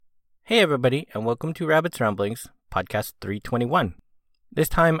Hey everybody, and welcome to Rabbit's Ramblings, podcast 321. This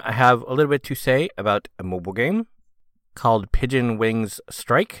time I have a little bit to say about a mobile game called Pigeon Wings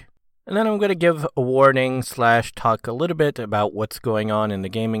Strike, and then I'm going to give a warning / talk a little bit about what's going on in the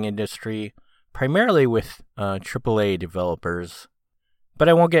gaming industry, primarily with AAA developers. But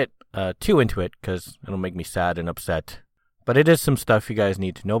I won't get too into it because it'll make me sad and upset. But it is some stuff you guys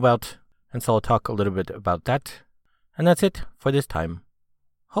need to know about, and so I'll talk a little bit about that. And that's it for this time.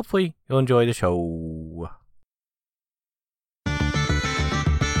 Hopefully, you'll enjoy the show.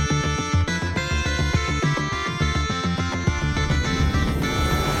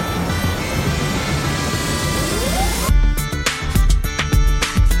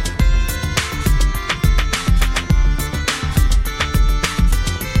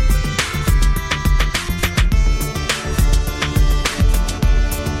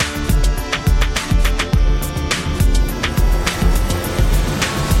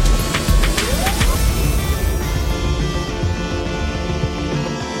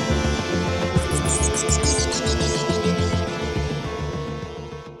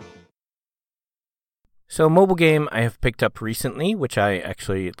 So a mobile game I have picked up recently, which I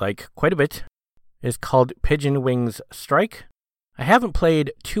actually like quite a bit, is called Pigeon Wings Strike. I haven't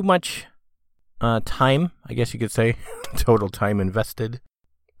played too much time, I guess you could say, total time invested.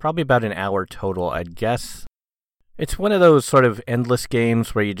 Probably about an hour total, I'd guess. It's one of those sort of endless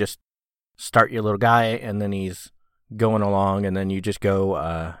games where you just start your little guy and then he's going along and then you just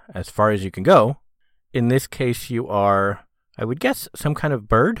go as far as you can go. In this case, you are, I would guess, some kind of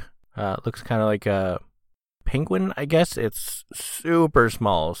bird. Looks kind of like a penguin, I guess. It's super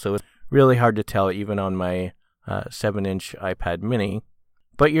small, so it's really hard to tell even on my 7-inch iPad mini.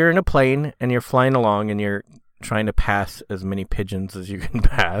 But you're in a plane and you're flying along and you're trying to pass as many pigeons as you can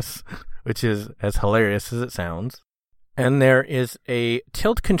pass, which is as hilarious as it sounds. And there is a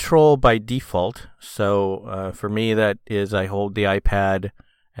tilt control by default. So for me, that is I hold the iPad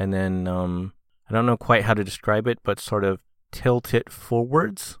and then I don't know quite how to describe it, but sort of tilt it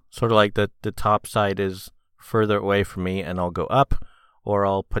forwards, sort of like the top side is further away from me and I'll go up, or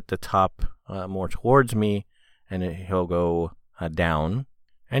I'll put the top more towards me and he'll go down.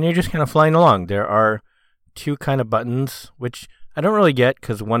 And you're just kind of flying along. There are two kind of buttons, which I don't really get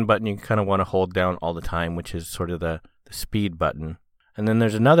because one button you kind of want to hold down all the time, which is sort of the speed button. And then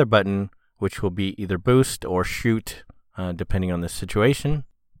there's another button which will be either boost or shoot, depending on the situation.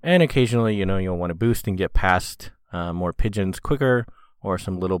 And occasionally, you'll want to boost and get past more pigeons quicker, or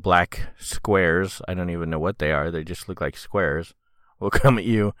some little black squares. I don't even know what they are. They just look like squares. Will come at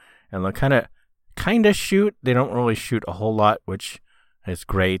you and they'll kind of shoot. They don't really shoot a whole lot, which is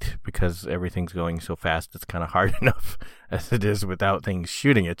great because everything's going so fast. It's kind of hard enough as it is without things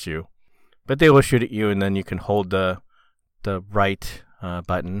shooting at you. But they will shoot at you, and then you can hold the right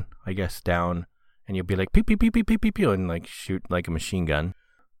button, I guess, down, and you'll be like pew pew pew pew pew pew pew and like shoot like a machine gun.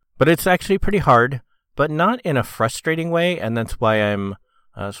 But it's actually pretty hard, but not in a frustrating way, and that's why I'm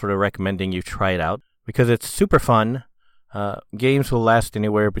sort of recommending you try it out, because it's super fun. Games will last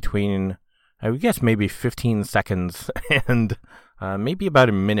anywhere between, I would guess, maybe 15 seconds, and maybe about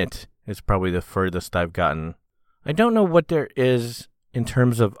a minute is probably the furthest I've gotten. I don't know what there is in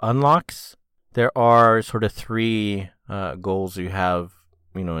terms of unlocks. There are sort of 3 goals you have,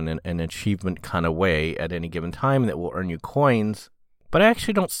 in an achievement kind of way at any given time that will earn you coins. But I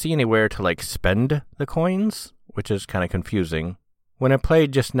actually don't see anywhere to spend the coins, which is kind of confusing. When I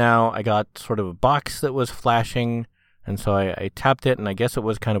played just now, I got sort of a box that was flashing, and so I tapped it, and I guess it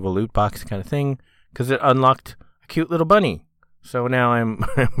was kind of a loot box kind of thing, because it unlocked a cute little bunny. So now I'm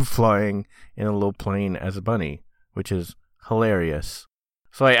flying in a little plane as a bunny, which is hilarious.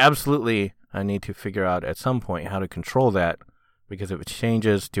 So I absolutely need to figure out at some point how to control that, because if it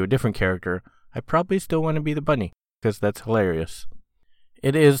changes to a different character, I probably still want to be the bunny, because that's hilarious.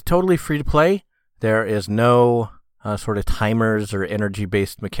 It is totally free to play. There is no sort of timers or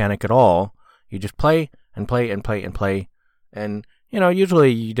energy-based mechanic at all. You just play and play and play and play. And, usually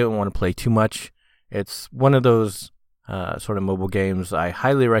you don't want to play too much. It's one of those sort of mobile games I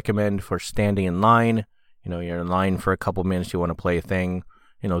highly recommend for standing in line. You're in line for a couple minutes, you want to play a thing.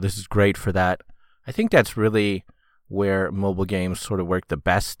 This is great for that. I think that's really where mobile games sort of work the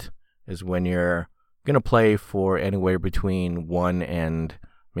best, is when you're going to play for anywhere between 1 and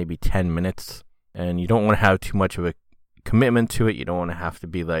maybe 10 minutes, and you don't want to have too much of a commitment to it. You don't want to have to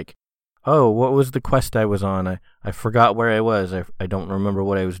be like, oh, what was the quest I was on? I forgot where I was. I don't remember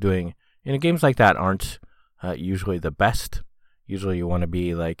what I was doing. Games like that aren't usually the best. Usually you want to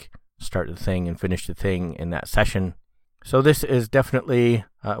be like, start the thing and finish the thing in that session. So this is definitely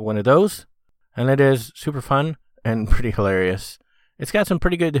one of those, and it is super fun and pretty hilarious. It's got some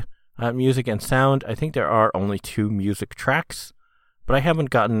pretty good music and sound. I think there are only 2 music tracks, but I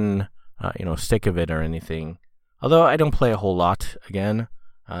haven't gotten, sick of it or anything. Although I don't play a whole lot, again.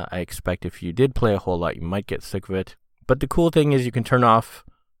 I expect if you did play a whole lot, you might get sick of it. But the cool thing is you can turn off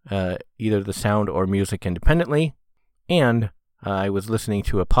either the sound or music independently. And I was listening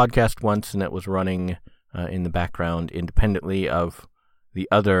to a podcast once, and it was running in the background independently of the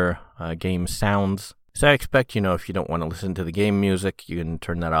other game sounds. So I expect, if you don't want to listen to the game music, you can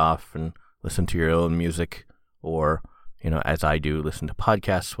turn that off and listen to your own music, or, as I do, listen to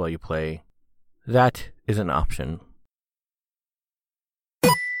podcasts while you play. That is an option.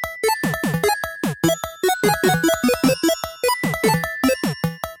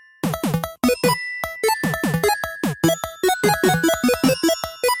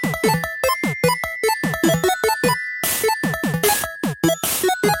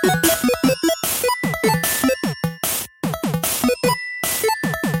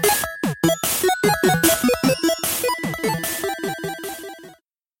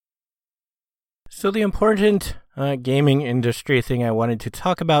 So the important gaming industry thing I wanted to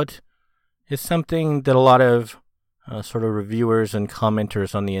talk about is something that a lot of sort of reviewers and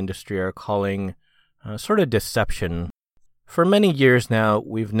commenters on the industry are calling sort of deception. For many years now,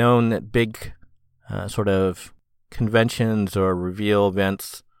 we've known that big sort of conventions or reveal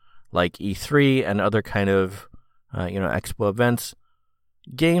events like E3 and other kind of expo events,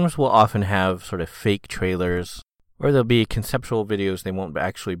 games will often have sort of fake trailers, or there'll be conceptual videos, they won't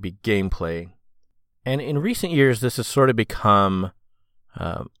actually be gameplay. And in recent years, this has sort of become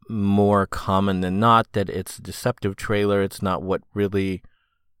more common than not, that it's a deceptive trailer. It's not what really,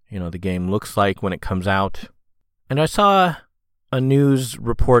 the game looks like when it comes out. And I saw a news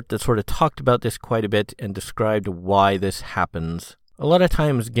report that sort of talked about this quite a bit and described why this happens. A lot of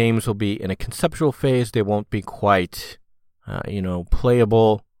times games will be in a conceptual phase. They won't be quite,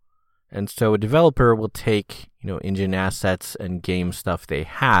 playable. And so a developer will take, engine assets and game stuff they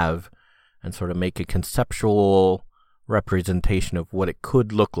have and sort of make a conceptual representation of what it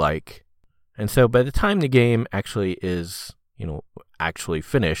could look like. And so by the time the game actually is, actually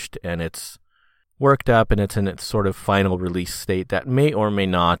finished and it's worked up and it's in its sort of final release state, that may or may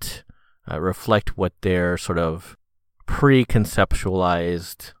not reflect what their sort of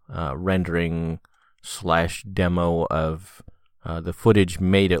pre-conceptualized rendering / demo of the footage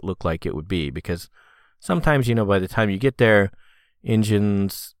made it look like it would be. Because sometimes, by the time you get there,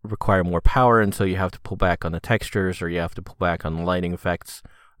 engines require more power, and so you have to pull back on the textures, or you have to pull back on the lighting effects.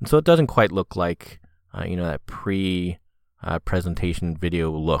 And so it doesn't quite look like, that pre-presentation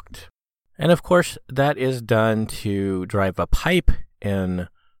video looked. And of course, that is done to drive up hype, and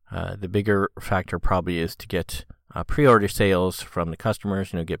the bigger factor probably is to get pre-order sales from the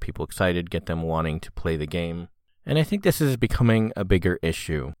customers, get people excited, get them wanting to play the game. And I think this is becoming a bigger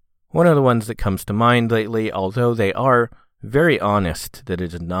issue. One of the ones that comes to mind lately, although they are very honest that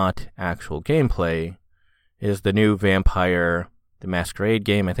it is not actual gameplay, is the new Vampire the Masquerade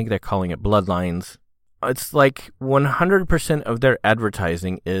game. I think they're calling it Bloodlines. It's like 100% of their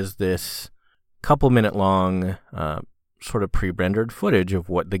advertising is this couple-minute long sort of pre-rendered footage of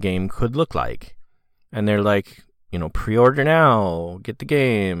what the game could look like. And they're like, pre-order now, get the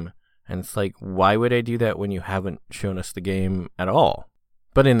game. And it's like, why would I do that when you haven't shown us the game at all?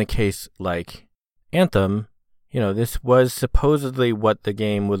 But in the case like Anthem, this was supposedly what the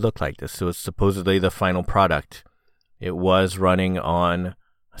game would look like. This was supposedly the final product. It was running on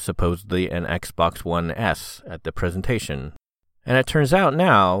supposedly an Xbox One S at the presentation. And it turns out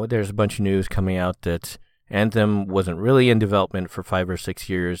now there's a bunch of news coming out that Anthem wasn't really in development for 5 or 6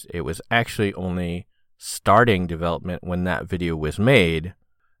 years. It was actually only starting development when that video was made.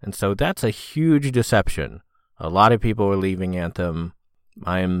 And so that's a huge deception. A lot of people are leaving Anthem.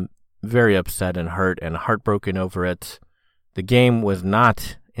 I am very upset and hurt and heartbroken over it. The game was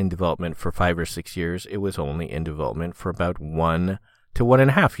not in development for 5 or 6 years. It was only in development for about 1 to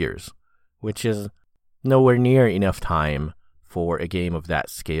 1.5 years, which is nowhere near enough time for a game of that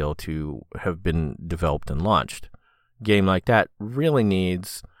scale to have been developed and launched. A game like that really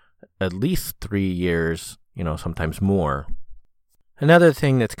needs at least 3 years, sometimes more. Another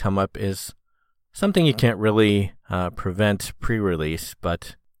thing that's come up is something you can't really prevent pre-release,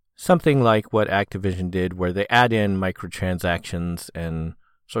 but something like what Activision did, where they add in microtransactions and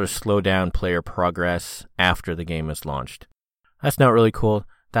sort of slow down player progress after the game is launched. That's not really cool.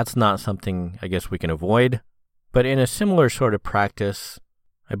 That's not something I guess we can avoid. But in a similar sort of practice,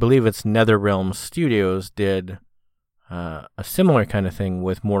 I believe it's NetherRealm Studios did a similar kind of thing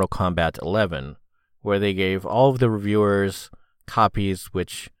with Mortal Kombat 11, where they gave all of the reviewers copies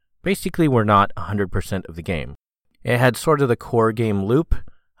which basically were not 100% of the game. It had sort of the core game loop,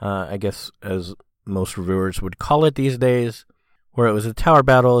 I guess as most reviewers would call it these days, where it was the tower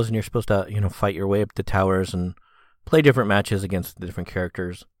battles and you're supposed to, fight your way up the towers and play different matches against the different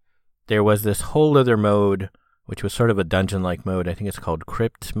characters. There was this whole other mode, which was sort of a dungeon-like mode. I think it's called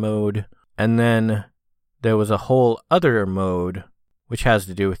Crypt mode. And then there was a whole other mode, which has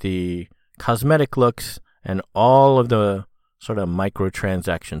to do with the cosmetic looks and all of the sort of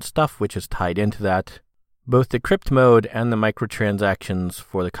microtransaction stuff, which is tied into that. Both the Crypt mode and the microtransactions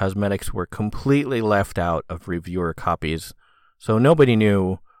for the cosmetics were completely left out of reviewer copies, so nobody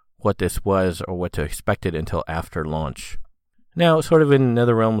knew what this was or what to expect it until after launch. Now, sort of in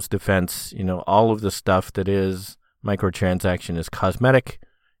NetherRealm's defense, all of the stuff that is microtransaction is cosmetic.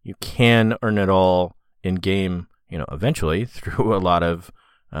 You can earn it all in-game, eventually through a lot of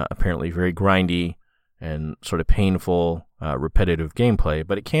apparently very grindy and sort of painful, repetitive gameplay,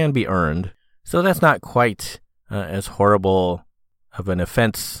 but it can be earned. So that's not quite as horrible of an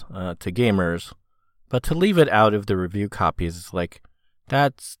offense to gamers, but to leave it out of the review copies is like,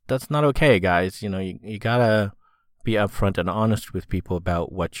 that's not okay, guys. You gotta be upfront and honest with people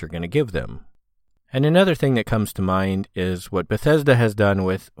about what you're going to give them. And another thing that comes to mind is what Bethesda has done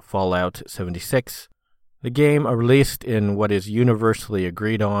with Fallout 76. The game released in what is universally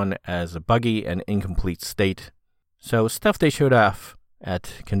agreed on as a buggy and incomplete state. So stuff they showed off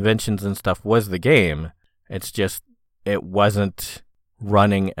at conventions and stuff was the game. It's just, it wasn't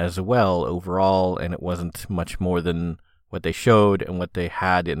running as well overall, and it wasn't much more than what they showed, and what they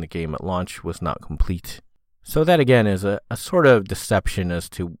had in the game at launch was not complete. So that again is a sort of deception as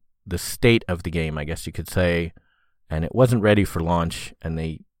to the state of the game, I guess you could say, and it wasn't ready for launch, and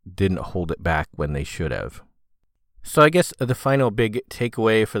they didn't hold it back when they should have. So I guess the final big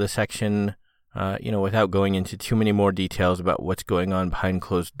takeaway for the section, without going into too many more details about what's going on behind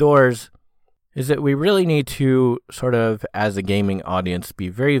closed doors, is that we really need to sort of, as a gaming audience, be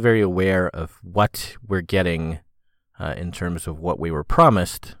very, very aware of what we're getting in terms of what we were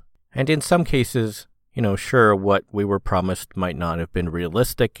promised. And in some cases, sure, what we were promised might not have been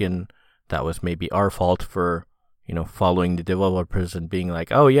realistic, and that was maybe our fault for, following the developers and being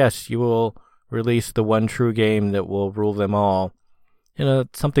like, oh yes, you will release the one true game that will rule them all.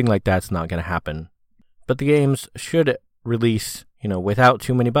 Something like that's not going to happen. But the games should release, without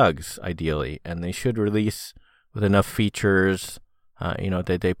too many bugs, ideally, and they should release with enough features,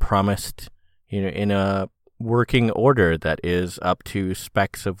 that they promised, in a working order that is up to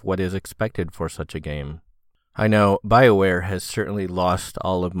specs of what is expected for such a game. I know BioWare has certainly lost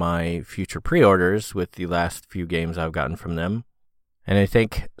all of my future pre-orders with the last few games I've gotten from them. And I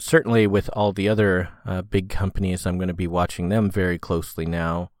think certainly with all the other big companies, I'm going to be watching them very closely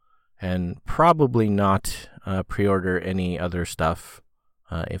now, and probably not pre-order any other stuff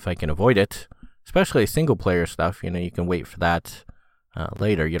if I can avoid it, especially single-player stuff. You can wait for that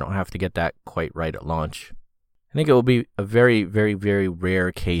later. You don't have to get that quite right at launch. I think it will be a very, very, very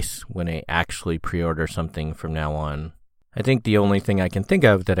rare case when I actually pre-order something from now on. I think the only thing I can think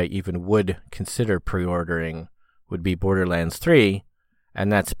of that I even would consider pre-ordering would be Borderlands 3, and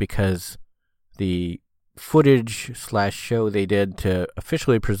that's because the footage/show they did to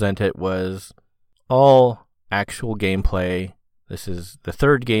officially present it was all actual gameplay. This is the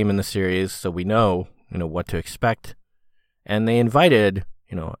third game in the series, so we know, what to expect. And they invited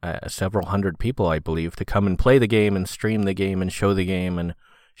several hundred people, I believe, to come and play the game and stream the game and show the game and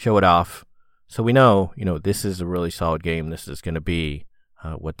show it off. So we know, this is a really solid game. This is going to be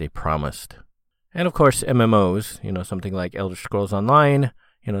what they promised. And of course, MMOs, something like Elder Scrolls Online,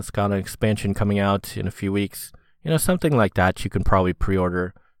 it's got an expansion coming out in a few weeks. Something like that you can probably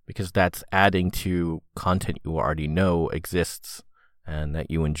pre-order because that's adding to content you already know exists and that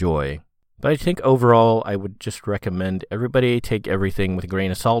you enjoy. But I think overall, I would just recommend everybody take everything with a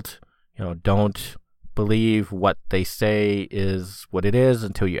grain of salt. Don't believe what they say is what it is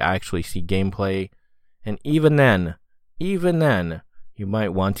until you actually see gameplay. And even then, you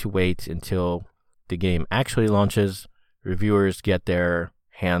might want to wait until the game actually launches, reviewers get their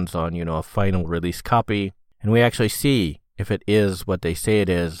hands on, a final release copy, and we actually see if it is what they say it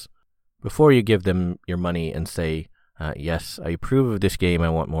is before you give them your money and say, yes, I approve of this game, I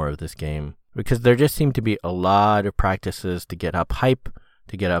want more of this game. Because there just seem to be a lot of practices to get up hype,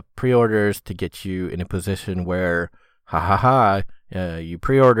 to get up pre-orders, to get you in a position where, you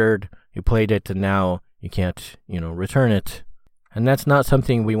pre-ordered, you played it, and now you can't, return it. And that's not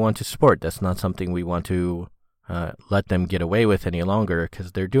something we want to support. That's not something we want to let them get away with any longer,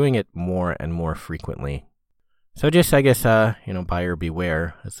 because they're doing it more and more frequently. So just, I guess, buyer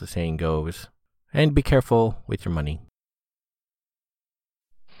beware, as the saying goes. And be careful with your money.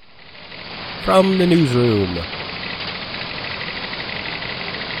 From the newsroom.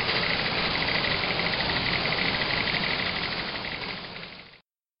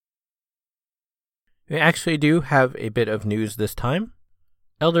 We actually do have a bit of news this time.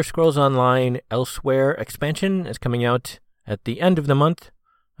 Elder Scrolls Online Elsewhere expansion is coming out at the end of the month.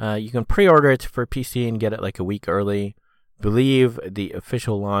 You can pre-order it for PC and get it like a week early. I believe the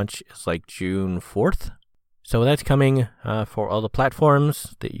official launch is like June 4th. So that's coming for all the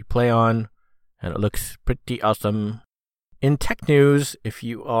platforms that you play on, and it looks pretty awesome. In tech news, if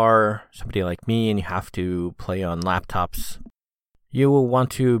you are somebody like me and you have to play on laptops, you will want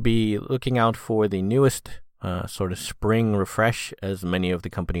to be looking out for the newest sort of spring refresh, as many of the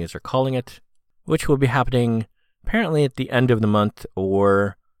companies are calling it, which will be happening apparently at the end of the month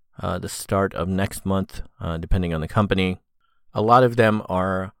or the start of next month, depending on the company. A lot of them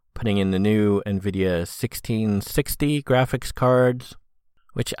are putting in the new NVIDIA 1660 graphics cards,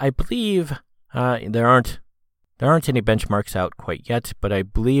 which I believe there aren't any benchmarks out quite yet, but I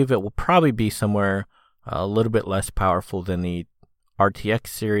believe it will probably be somewhere a little bit less powerful than the RTX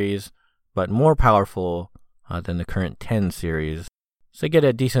series, but more powerful than the current 10 series. So you get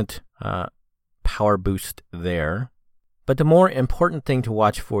a decent power boost there. But the more important thing to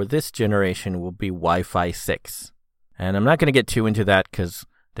watch for this generation will be Wi-Fi 6. And I'm not going to get too into that because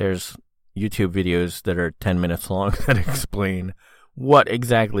there's YouTube videos that are 10 minutes long that explain what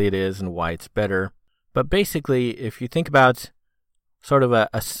exactly it is and why it's better. But basically, if you think about sort of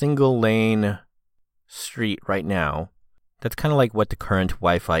a single lane street right now, that's kind of like what the current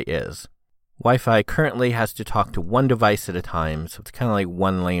Wi-Fi is. Wi-Fi currently has to talk to one device at a time, so it's kind of like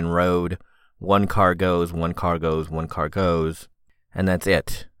one lane road. One car goes, one car goes, one car goes, and that's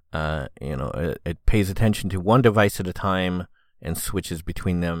it. It pays attention to one device at a time and switches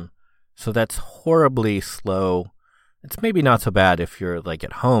between them. So that's horribly slow. It's maybe not so bad if you're like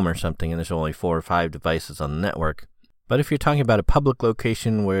at home or something and there's only 4 or 5 devices on the network. But if you're talking about a public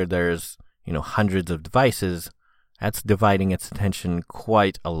location where there's, hundreds of devices, that's dividing its attention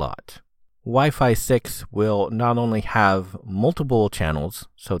quite a lot. Wi-Fi 6 will not only have multiple channels,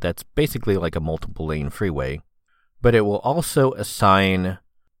 so that's basically like a multiple lane freeway, but it will also assign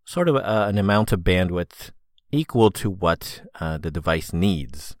sort of an amount of bandwidth equal to what the device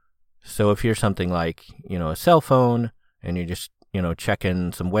needs. So if you're something like, a cell phone and you're just,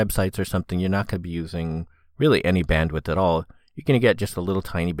 checking some websites or something, you're not going to be using really any bandwidth at all. You're going to get just a little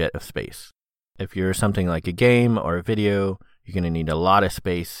tiny bit of space. If you're something like a game or a video, you're going to need a lot of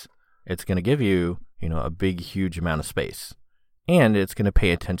space. It's going to give you, a big, huge amount of space. And it's going to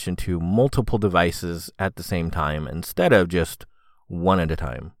pay attention to multiple devices at the same time instead of just one at a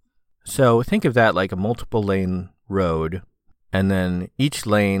time. So think of that like a multiple lane road, and then each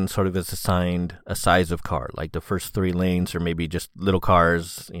lane sort of is assigned a size of car. Like the first 3 lanes are maybe just little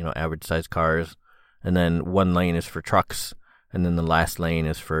cars, average size cars. And then one lane is for trucks. And then the last lane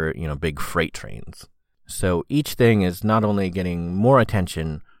is for, big freight trains. So each thing is not only getting more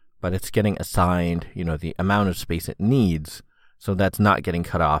attention, but it's getting assigned, the amount of space it needs, so that's not getting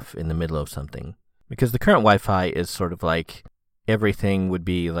cut off in the middle of something. Because the current Wi-Fi is sort of like everything would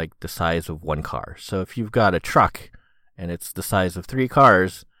be like the size of one car. So if you've got a truck and it's the size of 3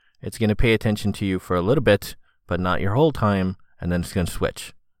 cars, it's going to pay attention to you for a little bit, but not your whole time, and then it's going to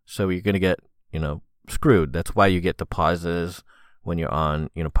switch. So you're going to get, screwed. That's why you get the pauses when you're on,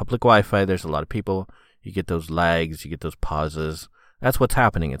 public Wi-Fi. There's a lot of people. You get those lags, you get those pauses. That's what's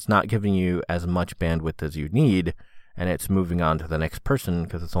happening. It's not giving you as much bandwidth as you need, and it's moving on to the next person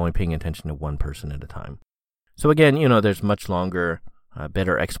because it's only paying attention to one person at a time. So again, there's much longer,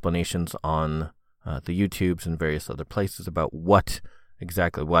 better explanations on the YouTubes and various other places about what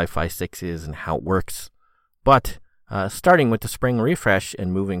exactly Wi-Fi 6 is and how it works. But starting with the spring refresh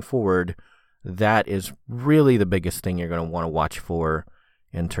and moving forward, that is really the biggest thing you're going to want to watch for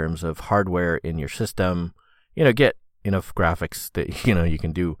in terms of hardware in your system. Get enough graphics that, you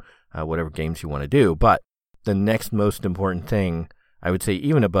can do whatever games you want to do. But the next most important thing, I would say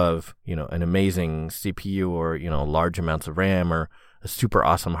even above, an amazing CPU or, large amounts of RAM or a super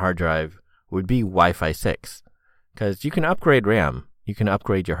awesome hard drive would be Wi-Fi 6. Because you can upgrade RAM, you can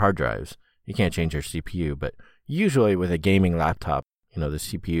upgrade your hard drives. You can't change your CPU, but usually with a gaming laptop, the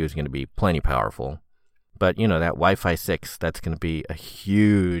CPU is going to be plenty powerful. But, that Wi-Fi 6, that's going to be a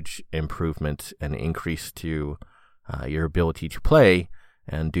huge improvement and increase to your ability to play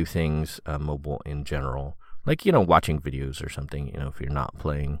and do things mobile in general. Like, watching videos or something, if you're not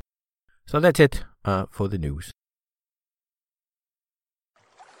playing. So that's it for the news.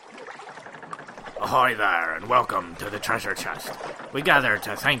 Ahoy there, and welcome to the treasure chest. We gather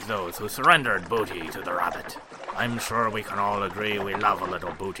to thank those who surrendered booty to the rabbit. I'm sure we can all agree we love a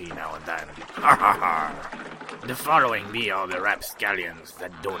little booty now and then. Ha ha ha! The following be all the rapscallions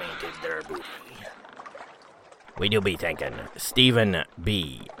that donated their booty. We do be thanking Stephen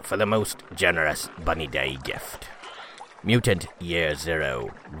B. for the most generous Bunny Day gift. Mutant Year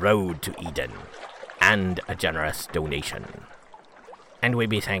Zero, Road to Eden, and a generous donation. And we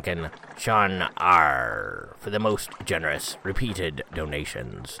be thanking Sean R. for the most generous repeated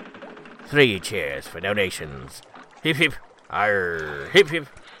donations. 3 cheers for donations. Hip hip, arr, hip hip,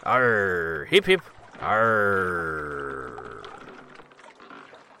 arr, hip hip, arr.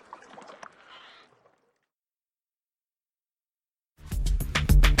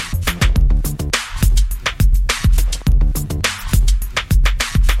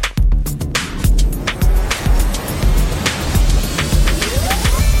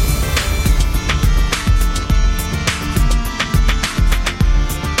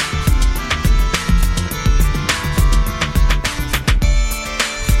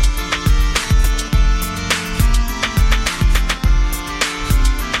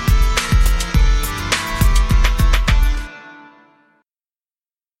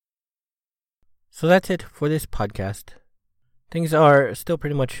 So that's it for this podcast. Things are still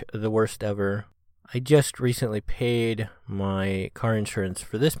pretty much the worst ever. I just recently paid my car insurance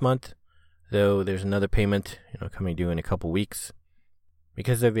for this month, though there's another payment, coming due in a couple weeks.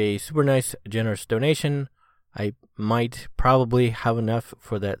 Because of a super nice, generous donation, I might probably have enough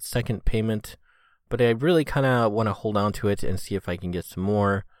for that second payment, but I really kind of want to hold on to it and see if I can get some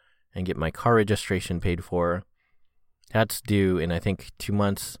more and get my car registration paid for. That's due in, I think, 2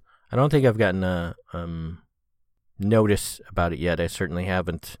 months. I don't think I've gotten a notice about it yet. I certainly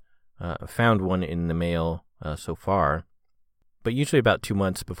haven't found one in the mail so far. But usually about 2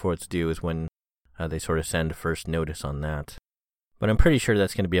 months before it's due is when they sort of send first notice on that. But I'm pretty sure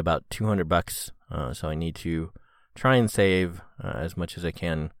that's going to be about $200, so I need to try and save as much as I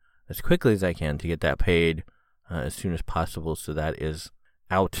can, as quickly as I can, to get that paid as soon as possible, so that is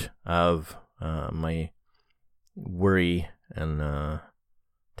out of my worry and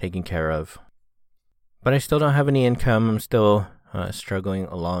taken care of. But I still don't have any income. I'm still struggling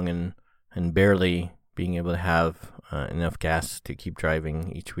along and barely being able to have enough gas to keep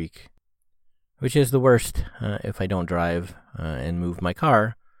driving each week, which is the worst if I don't drive and move my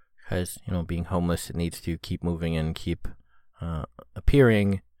car, because, being homeless, it needs to keep moving and keep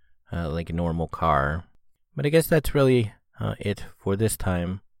appearing like a normal car. But I guess that's really it for this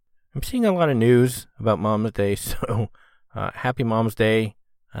time. I'm seeing a lot of news about Mom's Day, so happy Mom's Day.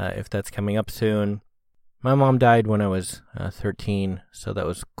 If that's coming up soon. My mom died when I was 13, so that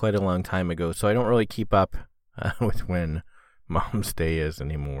was quite a long time ago, so I don't really keep up with when Mom's Day is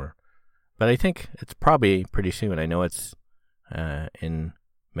anymore. But I think it's probably pretty soon. I know it's in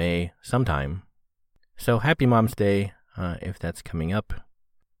May sometime. So happy Mom's Day if that's coming up.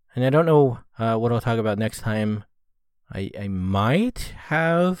 And I don't know what I'll talk about next time. I might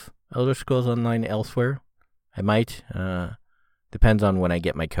have Elder Scrolls Online elsewhere. I might. Depends on when I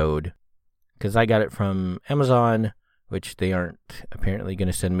get my code. Because I got it from Amazon, which they aren't apparently going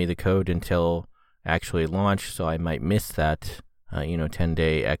to send me the code until actually launch, so I might miss that,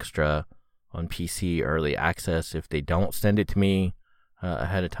 10-day extra on PC early access if they don't send it to me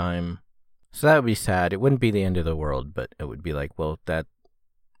ahead of time. So that would be sad. It wouldn't be the end of the world, but it would be like, well, that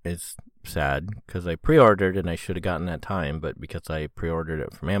is sad, because I pre-ordered and I should have gotten that time, but because I pre-ordered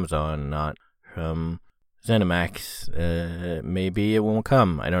it from Amazon, not from ZeniMax, maybe it won't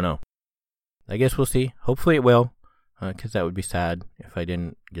come. I don't know. I guess we'll see. Hopefully it will, because that would be sad if I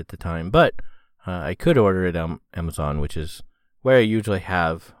didn't get the time. But I could order it on Amazon, which is where I usually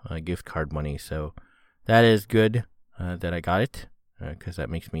have gift card money. So that is good that I got it, because that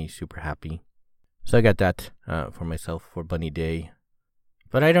makes me super happy. So I got that for myself for Bunny Day.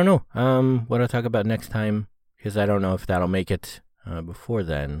 But I don't know what I'll talk about next time, because I don't know if that'll make it before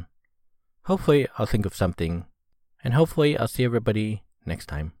then. Hopefully, I'll think of something, and hopefully, I'll see everybody next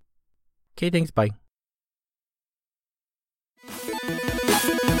time. Okay, thanks, bye.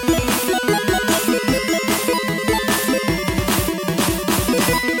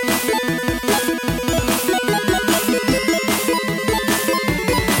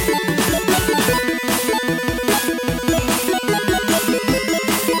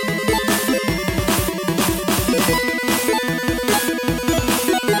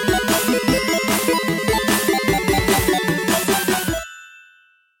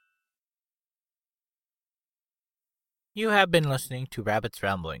 You have been listening to Rabbit's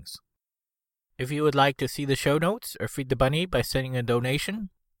Ramblings. If you would like to see the show notes or feed the bunny by sending a donation,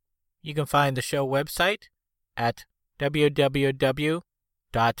 you can find the show website at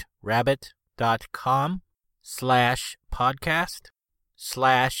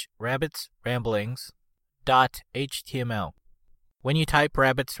When you type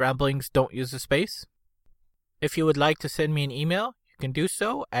Rabbit's Ramblings, don't use a space. If you would like to send me an email, you can do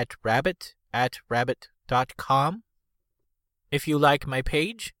so at rabbit@rabbit.com. If you like my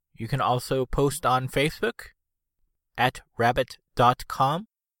page, you can also post on Facebook at rabbit.com.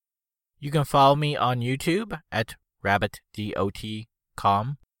 You can follow me on YouTube at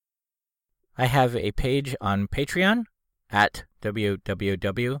rabbitdot.com. I have a page on Patreon at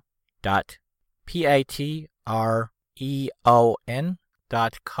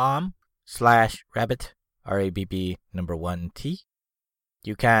www.patreon.com/rabbit, RABB1T.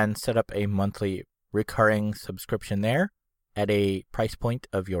 You can set up a monthly recurring subscription there at a price point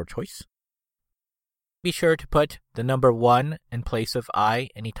of your choice. Be sure to put the number 1 in place of I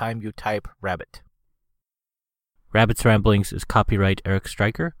anytime you type rabbit. Rabbit's Ramblings is copyright Eric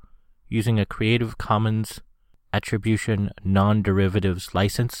Stryker, using a Creative Commons Attribution Non-Derivatives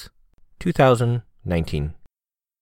License, 2019.